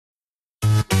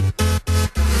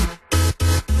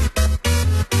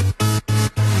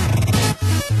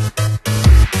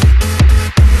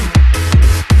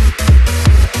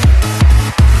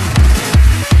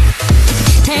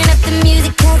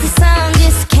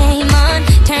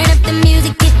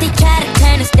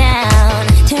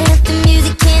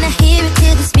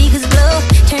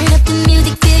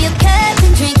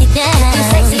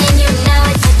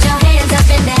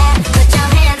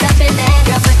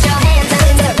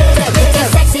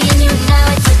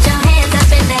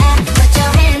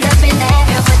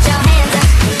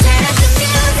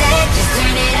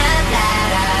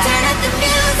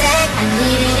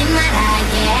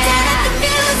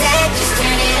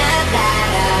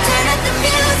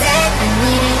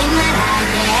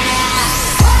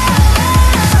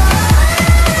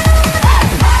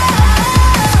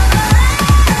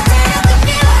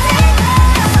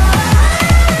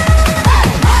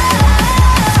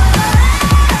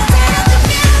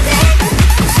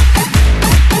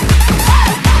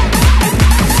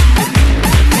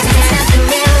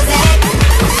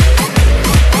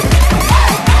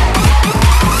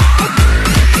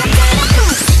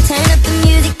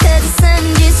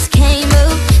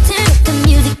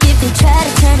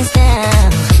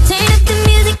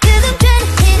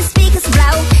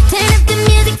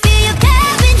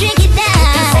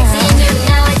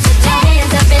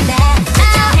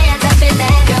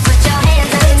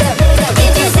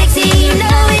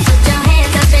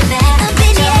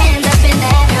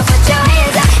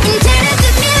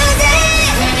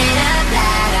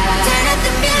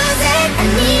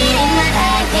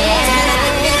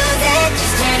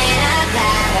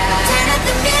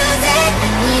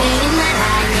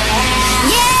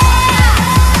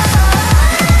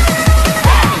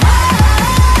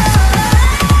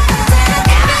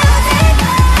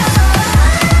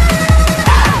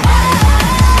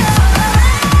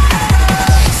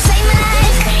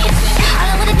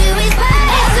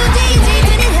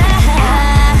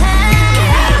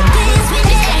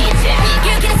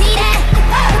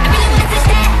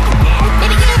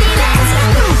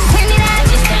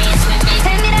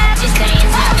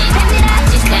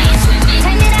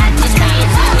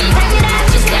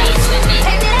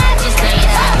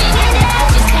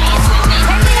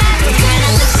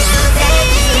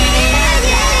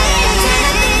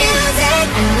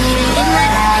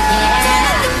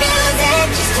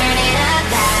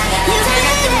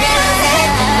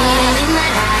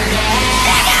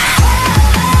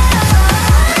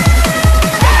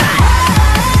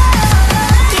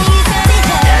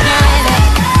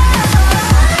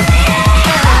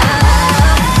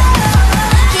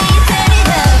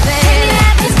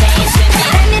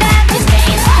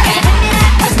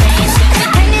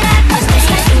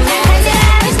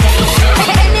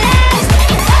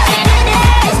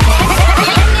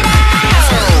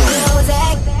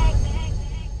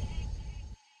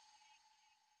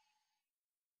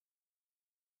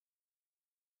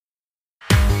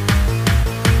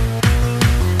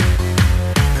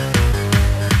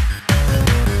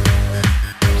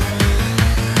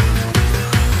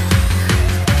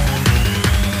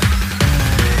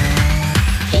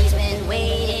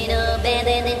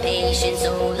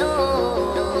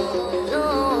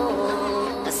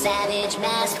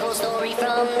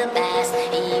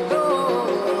fast he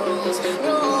rolls,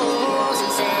 rolls. He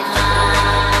said,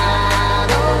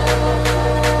 follow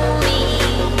me,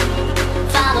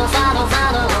 follow, follow,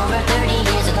 follow. Over 30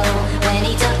 years ago, when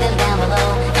he took them down below,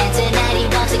 and tonight he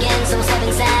walks again, so step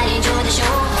inside, enjoy the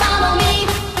show. Follow me,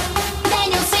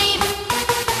 then you'll see.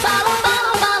 Follow,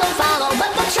 follow, follow, follow,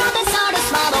 but the truth is hard to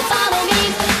swallow. Follow me,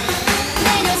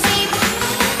 then you'll see.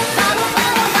 Follow,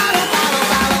 follow, follow, follow,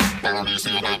 follow. Follow me,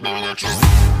 see a nightmare in action.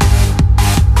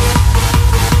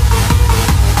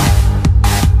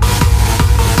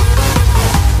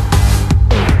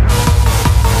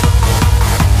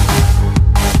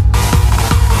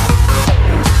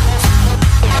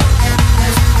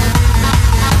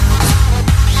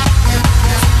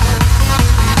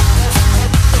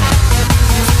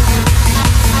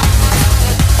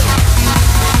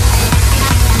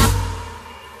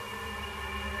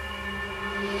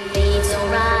 Being so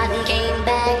rotten came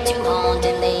back to haunt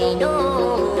him. They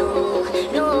know,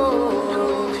 no,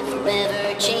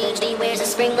 forever changed. He wears a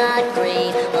spring-lock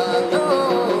grave alone,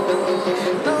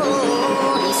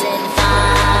 alone. He said,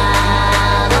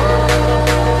 follow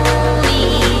me,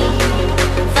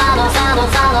 follow, follow,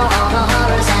 follow. All the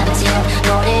horrors have been sealed,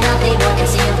 boarded up, they were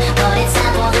concealed, but it's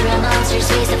time for the monsters'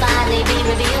 face to finally be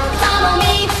revealed. Follow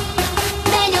me,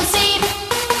 then you'll see.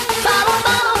 Follow,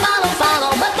 follow, follow,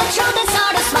 follow, but the truth is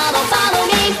hard to swallow. Follow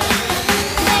me,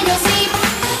 then you'll see.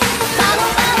 Follow,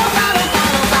 follow, follow,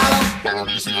 follow, follow. Follow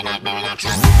me, see a nightmare in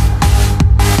action.